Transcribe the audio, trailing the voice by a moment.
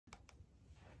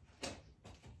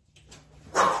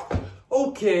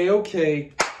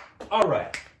okay. All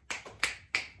right.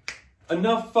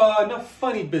 Enough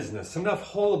funny business. Enough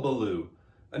hullabaloo.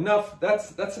 Enough.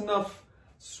 That's enough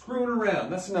screwing around.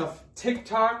 That's enough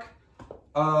TikTok,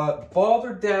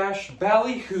 balderdash,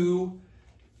 ballyhoo,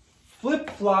 flip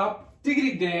flop,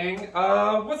 diggity dang.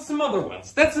 What's some other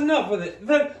ones? That's enough with it.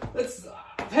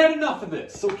 I've had enough of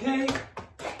this. Okay.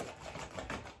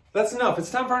 That's enough.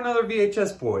 It's time for another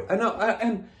VHS boy. I know.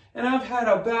 And I've had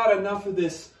about enough of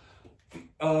this.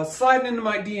 Sliding into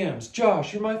my DMs,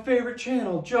 Josh, you're my favorite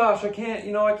channel. Josh, I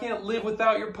can't live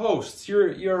without your posts.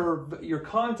 Your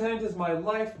content is my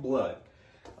lifeblood.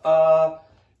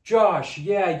 Josh,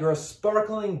 yeah, you're a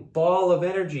sparkling ball of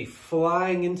energy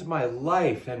flying into my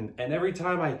life, and every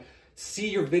time I see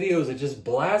your videos, it just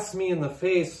blasts me in the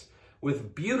face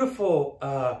with beautiful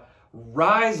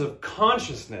rise of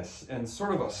consciousness and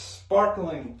sort of a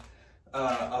sparkling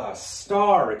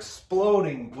star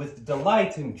exploding with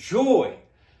delight and joy.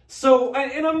 So,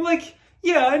 and I'm like,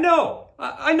 yeah, I know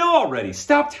already.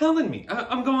 Stop telling me.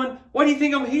 I'm going, why do you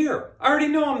think I'm here? I already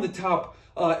know I'm the top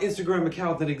Instagram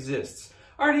account that exists.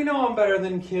 I already know I'm better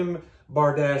than Kim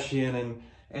Kardashian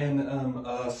and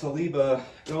Saliba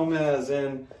Gomez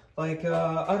and like,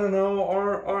 I don't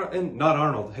know, and not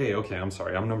Arnold. Hey, okay, I'm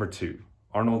sorry. I'm number 2.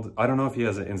 Arnold, I don't know if he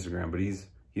has an Instagram, but he's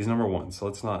number 1. So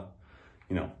let's not,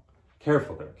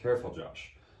 careful there. Careful,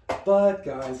 Josh. But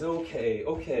guys, okay,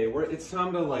 it's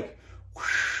time to like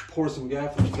pour some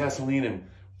gasoline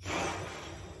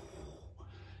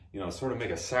and sort of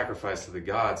make a sacrifice to the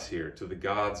gods here, to the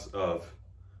gods of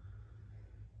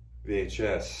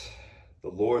VHS, the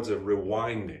lords of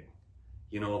rewinding,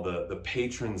 the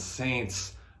patron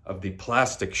saints of the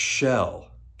plastic shell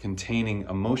containing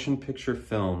a motion picture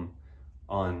film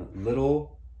on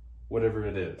little whatever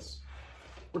it is.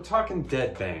 We're talking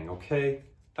Dead Bang, okay?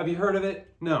 Have you heard of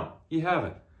it? No, you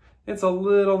haven't. It's a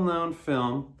little-known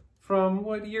film from,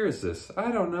 what year is this? I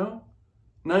don't know.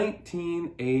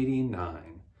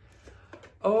 1989.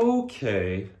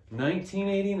 Okay,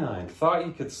 1989. Thought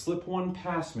you could slip one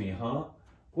past me, huh?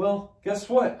 Well, guess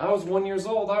what? I was 1 year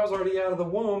old. I was already out of the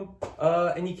womb.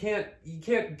 And you can't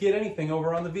get anything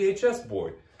over on the VHS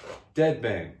board. Dead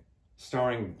Bang,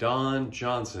 starring Don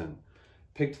Johnson.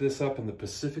 Picked this up in the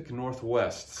Pacific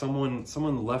Northwest.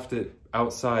 Someone left it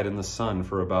outside in the sun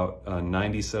for about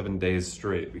 97 days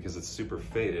straight because it's super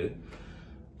faded.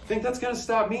 Think that's gonna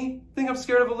stop me? Think I'm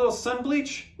scared of a little sun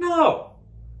bleach? No!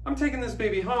 I'm taking this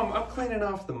baby home. I'm cleaning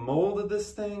off the mold of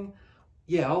this thing.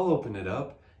 Yeah, I'll open it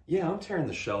up. Yeah, I'm tearing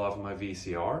the shell off of my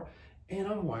VCR. And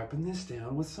I'm wiping this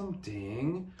down with some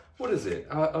what is it?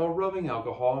 Rubbing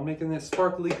alcohol and making it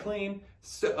sparkly clean.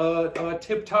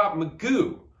 Tip-top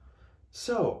Magoo.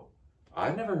 So,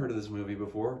 I've never heard of this movie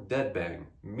before. Dead Bang.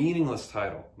 Meaningless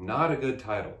title. Not a good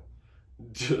title.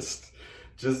 Just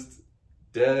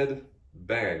Dead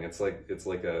Bang. It's like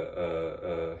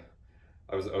I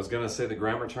was gonna say the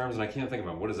grammar terms and I can't think of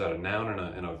them. What is that? A noun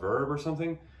and a verb or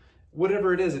something?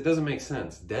 Whatever it is, it doesn't make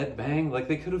sense. Dead Bang. Like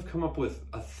they could have come up with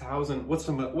 1,000. What's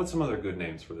some other good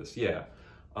names for this? Yeah.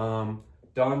 Don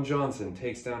Johnson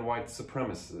takes down white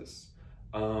supremacists.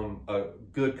 A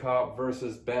good cop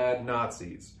versus bad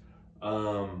Nazis.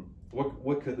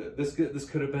 What could this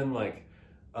could have been like?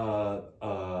 Law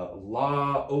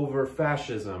over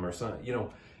fascism or something.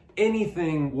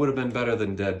 Anything would have been better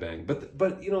than Dead Bang. But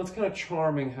it's kind of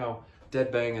charming how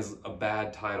Dead Bang is a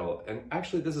bad title, and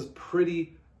actually this is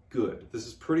pretty good. This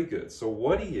is pretty good. So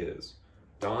what he is,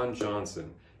 Don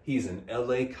Johnson. He's an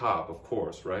LA cop, of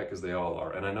course, right? Because they all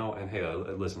are. And I know. And hey,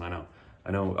 listen, I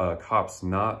know cops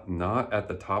not at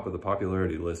the top of the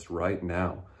popularity list right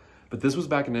now, but this was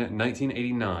back in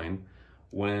 1989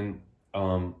 when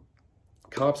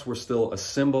cops were still a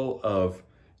symbol of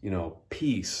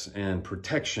peace and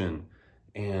protection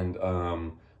and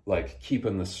like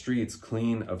keeping the streets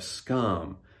clean of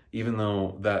scum, even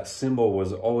though that symbol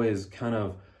was always kind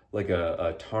of like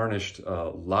a tarnished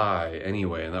lie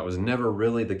anyway, and that was never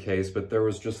really the case. But there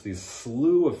was just these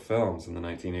slew of films in the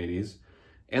 1980s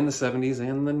and the 70s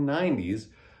and the 90s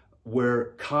where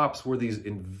cops were these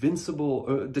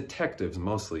invincible detectives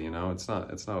mostly, it's not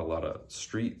a lot of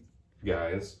street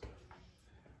guys,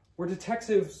 where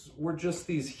detectives were just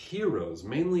these heroes,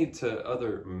 mainly to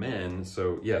other men.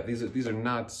 So yeah, these are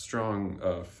not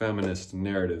strong feminist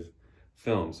narrative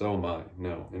films. Oh my,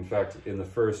 no. In fact, in the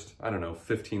first,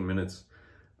 15 minutes,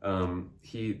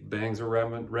 he bangs a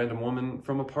random woman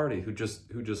from a party who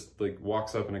just like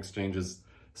walks up and exchanges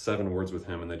 7 words with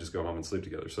him, and they just go home and sleep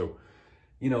together. So,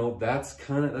 that's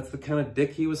the kind of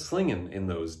dick he was slinging in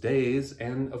those days.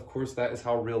 And of course, that is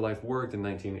how real life worked in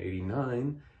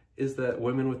 1989. is that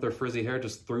women with their frizzy hair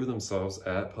just threw themselves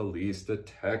at police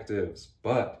detectives.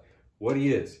 But what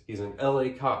he is, he's an LA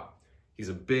cop. He's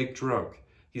a big drunk.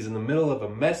 He's in the middle of a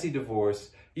messy divorce.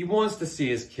 He wants to see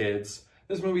his kids.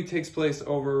 This movie takes place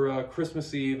over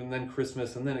Christmas Eve and then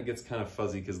Christmas, and then it gets kind of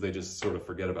fuzzy because they just sort of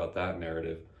forget about that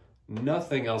narrative.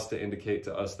 Nothing else to indicate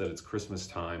to us that it's Christmas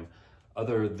time,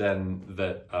 other than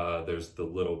that there's the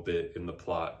little bit in the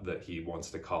plot that he wants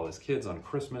to call his kids on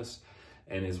Christmas,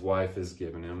 and his wife is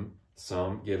giving him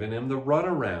the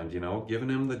runaround, you know, giving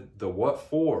him the what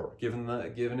for, giving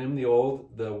him the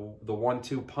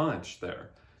 1-2 punch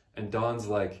there. And Don's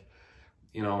like,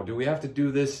 you know, do we have to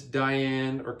do this,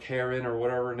 Diane or Karen or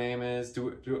whatever her name is,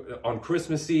 do on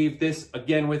Christmas Eve, this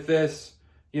again with this,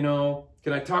 you know,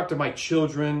 can I talk to my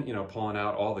children, you know, pulling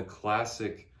out all the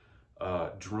classic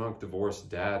drunk divorced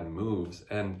dad moves.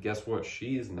 And guess what?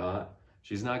 She's not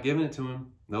giving it to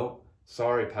him. Nope.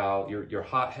 Sorry, pal. Your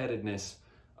hot-headedness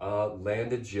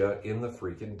landed you in the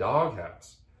freaking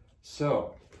doghouse.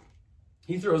 So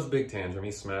he throws a big tantrum.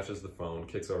 He smashes the phone,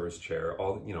 kicks over his chair,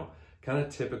 all, you know, kind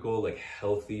of typical, like,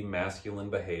 healthy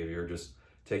masculine behavior, just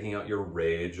taking out your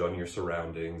rage on your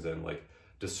surroundings and, like,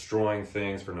 destroying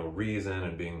things for no reason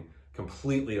and being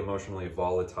completely emotionally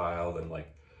volatile. And,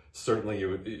 like, certainly you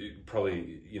would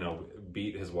probably, you know,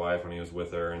 beat his wife when he was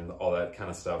with her and all that kind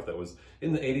of stuff. That was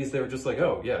in the 80s. They were just like,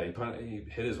 oh yeah, he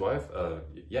hit his wife.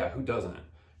 Yeah, who doesn't?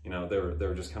 You know, they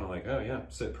were just kind of like, oh yeah,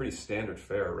 it's pretty standard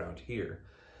fare around here.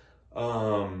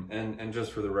 And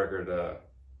just for the record,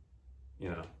 you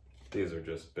know, these are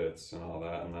just bits and all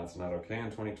that, and that's not okay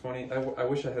in 2020. I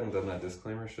wish I hadn't done that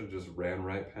disclaimer. Should have just ran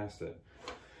right past it.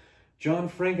 John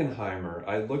Frankenheimer,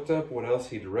 I looked up what else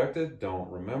he directed, don't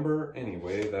remember.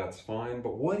 Anyway, that's fine.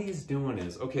 But what he's doing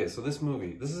is, okay, so this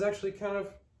movie, this is actually kind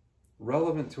of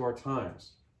relevant to our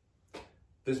times.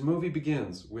 This movie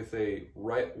begins with a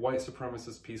white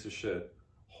supremacist piece of shit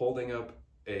holding up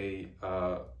a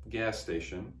gas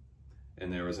station,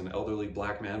 and there was an elderly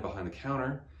black man behind the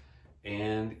counter,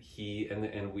 and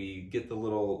we get the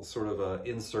little sort of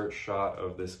insert shot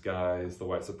of this guy's, the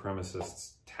white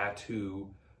supremacist's tattoo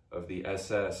of the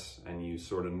SS, and you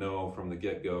sort of know from the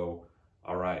get-go,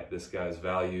 all right, this guy's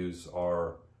values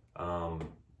are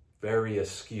very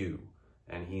askew,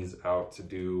 and he's out to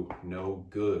do no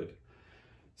good.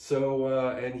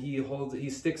 So, and he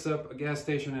sticks up a gas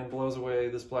station and blows away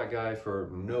this black guy for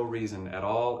no reason at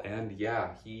all, and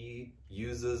yeah, he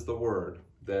uses the word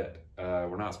that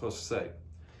we're not supposed to say.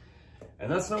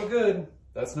 And that's no good.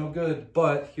 That's no good.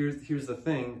 But here's the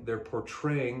thing. They're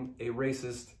portraying a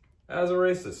racist as a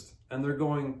racist. And they're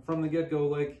going from the get-go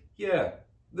like, yeah,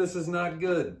 this is not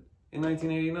good in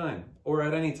 1989 or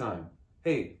at any time.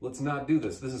 Hey, let's not do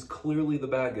this. This is clearly the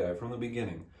bad guy from the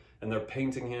beginning. And they're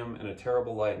painting him in a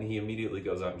terrible light, and he immediately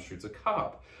goes out and shoots a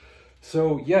cop.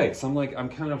 So, yikes, I'm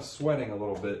kind of sweating a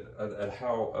little bit at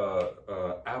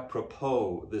how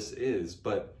apropos this is.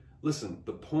 But listen,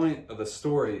 the point of the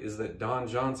story is that Don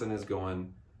Johnson is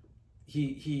going,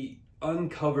 he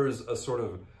uncovers a sort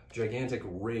of gigantic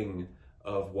ring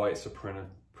of white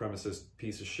supremacist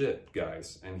piece of shit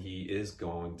guys, and he is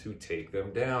going to take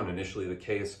them down. Initially, the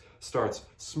case starts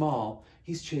small.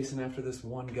 He's chasing after this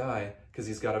one guy because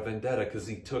he's got a vendetta because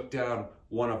he took down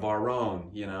one of our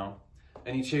own, you know?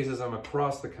 And he chases him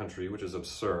across the country, which is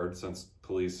absurd since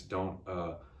police don't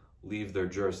leave their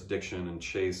jurisdiction and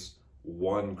chase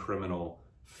one criminal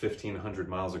 1,500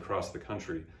 miles across the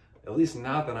country. At least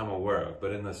not that I'm aware of,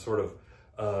 but in the sort of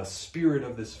spirit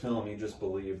of this film, you just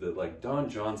believe that, like, Don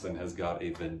Johnson has got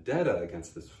a vendetta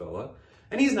against this fella,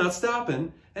 and he's not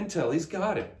stopping until he's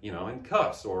got him, you know, in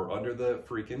cuffs or under the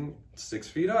freaking 6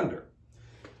 feet under.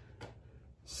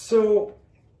 So,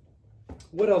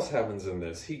 what else happens in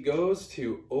this? He goes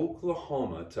to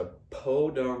Oklahoma to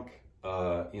podunk,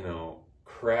 you know,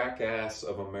 crack ass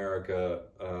of America,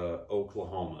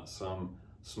 Oklahoma, some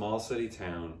small city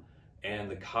town.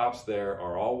 And the cops there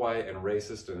are all white and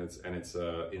racist, and it's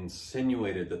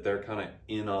insinuated that they're kind of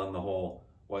in on the whole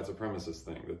white supremacist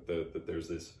thing. That there's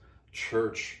this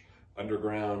church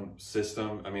underground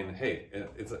system. I mean, hey,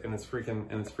 it's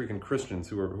freaking Christians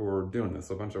who are doing this.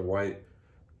 A bunch of white,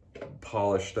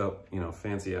 polished up, you know,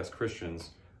 fancy ass Christians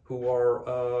who are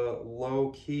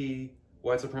low key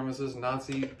white supremacist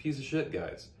Nazi piece of shit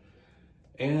guys.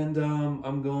 And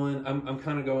I'm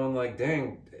kind of going like,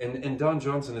 dang. And Don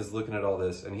Johnson is looking at all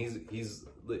this, and he's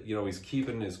you know, he's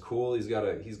keeping his cool. He's got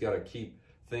to keep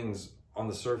things on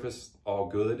the surface all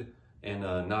good and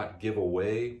not give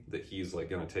away that he's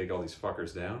like gonna take all these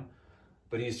fuckers down.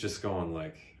 But he's just going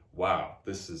like, wow,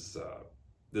 this is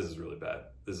really bad.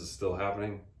 This is still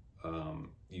happening.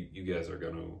 You guys are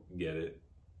gonna get it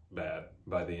bad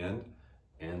by the end.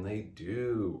 And they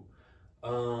do.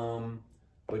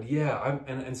 But yeah,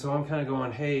 so I'm kind of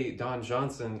going, hey, Don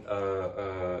Johnson,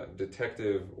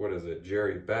 Detective, what is it,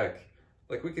 Jerry Beck,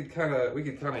 like we could kind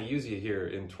of use you here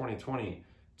in 2020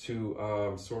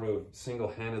 to sort of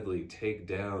single-handedly take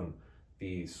down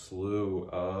the slew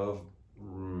of,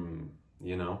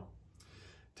 you know,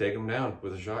 take them down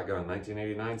with a shotgun,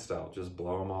 1989 style, just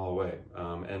blow them all away.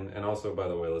 And also, by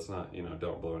the way, let's not, you know,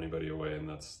 don't blow anybody away, and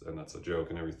that's a joke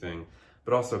and everything,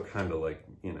 but also kind of like,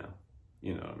 you know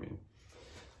what I mean.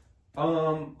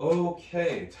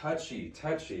 Okay, touchy,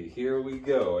 here we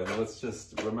go. And let's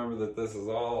just remember that this is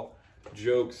all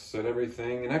jokes and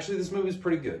everything. And actually, this movie's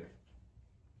pretty good.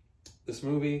 This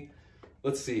movie,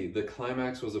 let's see, the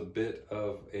climax was a bit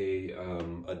of a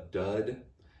dud.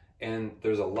 And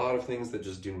there's a lot of things that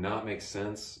just do not make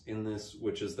sense in this,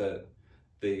 which is that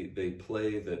they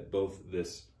play that both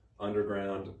this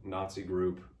underground Nazi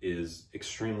group is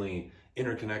extremely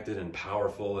interconnected and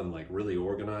powerful and like really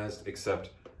organized,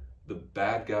 except the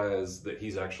bad guys that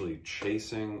he's actually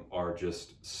chasing are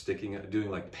just doing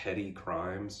like petty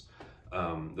crimes.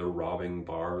 They're robbing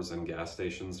bars and gas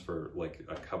stations for like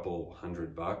a couple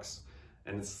 $100,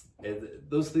 and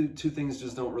those two things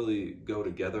just don't really go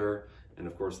together. And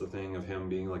of course, the thing of him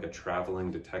being like a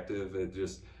traveling detective,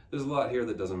 there's a lot here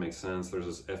that doesn't make sense. There's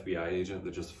this FBI agent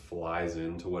that just flies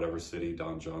into whatever city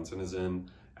Don Johnson is in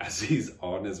as he's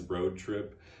on his road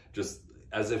trip, just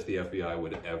as if the FBI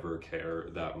would ever care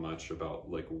that much about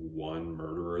like one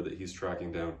murderer that he's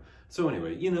tracking down. So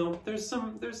anyway, you know, there's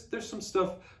some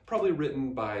stuff probably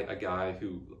written by a guy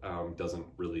who doesn't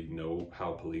really know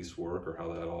how police work or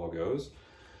how that all goes.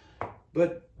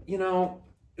 But, you know,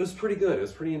 it was pretty good. It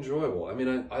was pretty enjoyable. I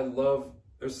mean, I love,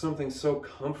 there's something so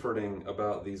comforting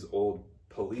about these old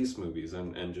police movies,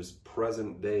 and just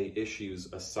present day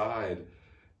issues aside,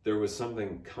 there was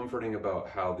something comforting about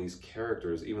how these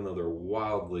characters, even though they're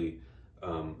wildly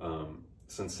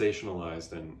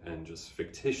sensationalized and just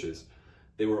fictitious,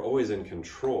 they were always in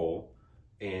control,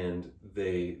 and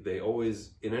they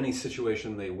always, in any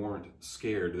situation, they weren't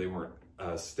scared, they weren't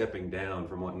stepping down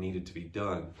from what needed to be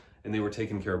done, and they were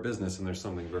taking care of business. And there's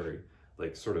something very,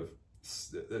 like, sort of,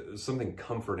 something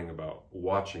comforting about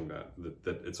watching that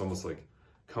it's almost like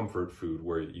comfort food,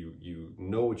 where you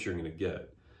know what you're going to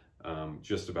get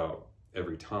just about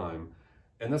every time.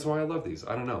 And that's why I love these.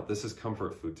 I don't know, this is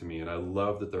comfort food to me, and I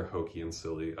love that they're hokey and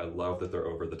silly. I love that they're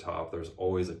over the top. There's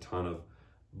always a ton of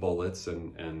bullets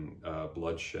and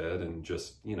bloodshed, and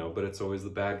just, you know, but it's always the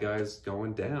bad guys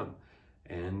going down.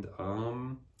 And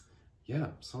yeah,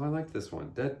 so I like this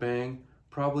one. Dead Bang,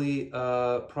 probably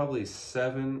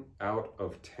 7 out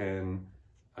of 10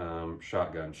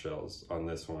 shotgun shells on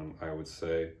this one, I would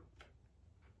say.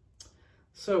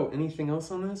 So, anything else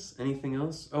on this? Anything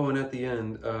else? Oh, and at the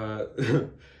end,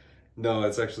 no,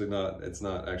 it's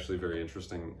not actually very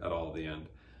interesting at all at the end.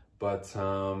 But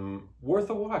worth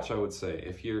a watch, I would say,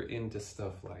 if you're into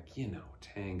stuff like, you know,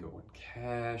 Tango and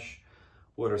Cash.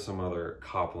 What are some other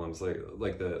Coplans,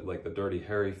 like the Dirty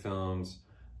Harry films?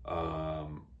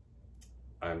 I'm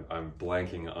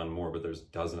blanking on more, but there's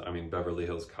dozens. I mean, Beverly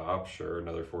Hills Cop, sure,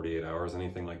 another 48 Hours,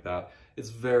 anything like that. It's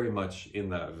very much in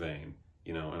that vein,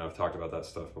 you know, and I've talked about that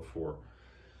stuff before.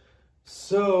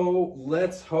 So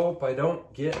let's hope I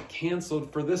don't get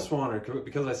canceled for this one, or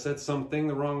because I said something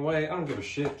the wrong way. I don't give a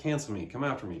shit. Cancel me. Come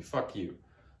after me. Fuck you.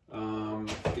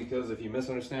 Because if you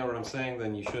misunderstand what I'm saying,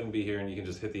 then you shouldn't be here, and you can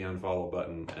just hit the unfollow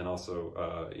button, and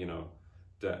also, you know,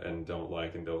 and don't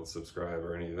like and don't subscribe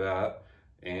or any of that.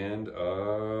 And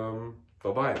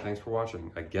bye-bye. Thanks for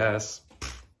watching, I guess.